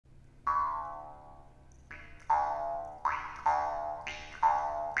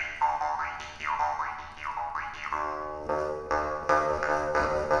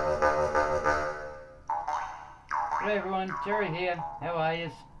Hey everyone, Terry here. How are you?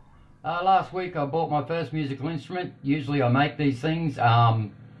 Last week I bought my first musical instrument. Usually I make these things out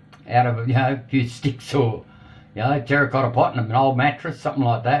of a few sticks or terracotta pot and an old mattress, something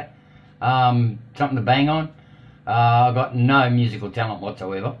like that. Something to bang on. I've got no musical talent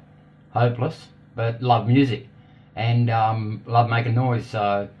whatsoever, hopeless, but love music and love making noise.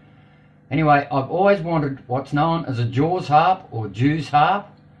 So anyway, I've always wanted what's known as a Jaw harp or Jaw's harp.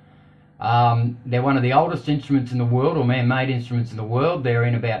 They're one of the oldest instruments in the world, or man-made instruments in the world. They're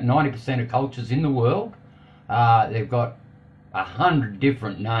in about 90% of cultures in the world. They've got 100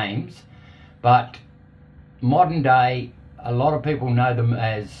 different names, but modern day, a lot of people know them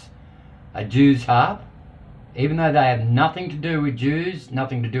as a Jaw's harp, even though they have nothing to do with Jews,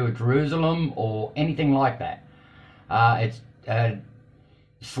 nothing to do with Jerusalem or anything like that. It's a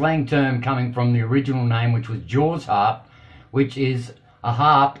slang term coming from the original name, which was Jaw's harp, which is a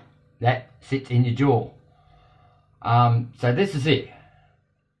harp that sits in your jaw. So this is it.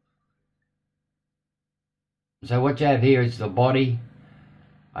 So what you have here is the body.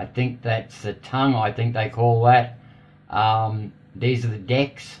 I think that's the tongue, I think they call that. These are the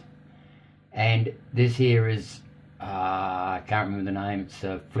decks. And this here is, I can't remember the name, it's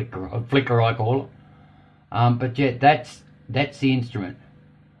a flicker I call it. But yeah, that's the instrument.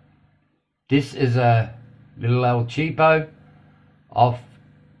 This is a little El Cheapo off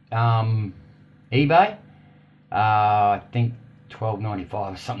eBay. I think $12.95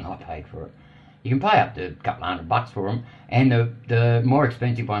 or something I paid for it. You can pay up to a couple $100 for them, and the more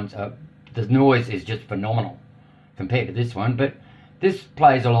expensive ones, the noise is just phenomenal compared to this one. But this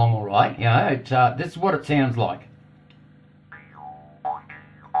plays along all right. You know, this is what it sounds like.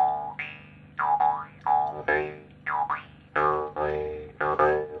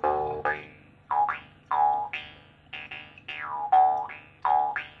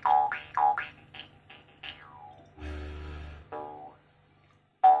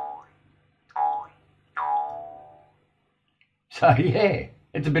 So yeah,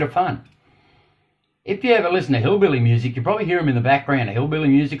 it's a bit of fun. If you ever listen to hillbilly music, you probably hear them in the background of hillbilly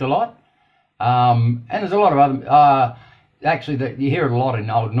music a lot. And there's a lot of other, actually you hear it a lot in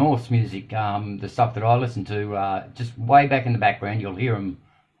Old Norse music, the stuff that I listen to, just way back in the background, you'll hear them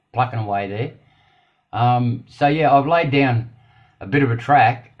plucking away there. So yeah, I've laid down a bit of a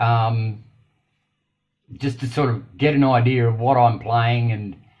track, just to sort of get an idea of what I'm playing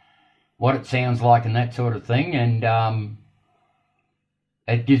and what it sounds like and that sort of thing. And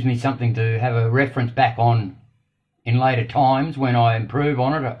it gives me something to have a reference back on in later times when I improve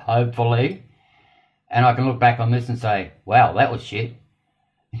on it, hopefully. And I can look back on this and say, wow, that was shit.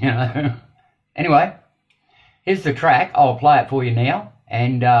 You know. Anyway, here's the track. I'll play it for you now.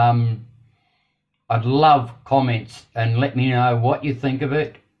 And I'd love comments and let me know what you think of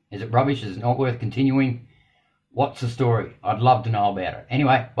it. Is it rubbish? Is it not worth continuing? What's the story? I'd love to know about it.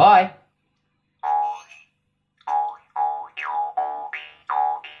 Anyway, bye.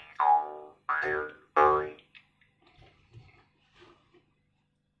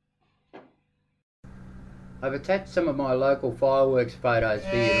 I've attached some of my local fireworks photos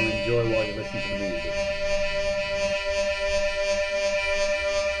for you to enjoy while you listen to the music.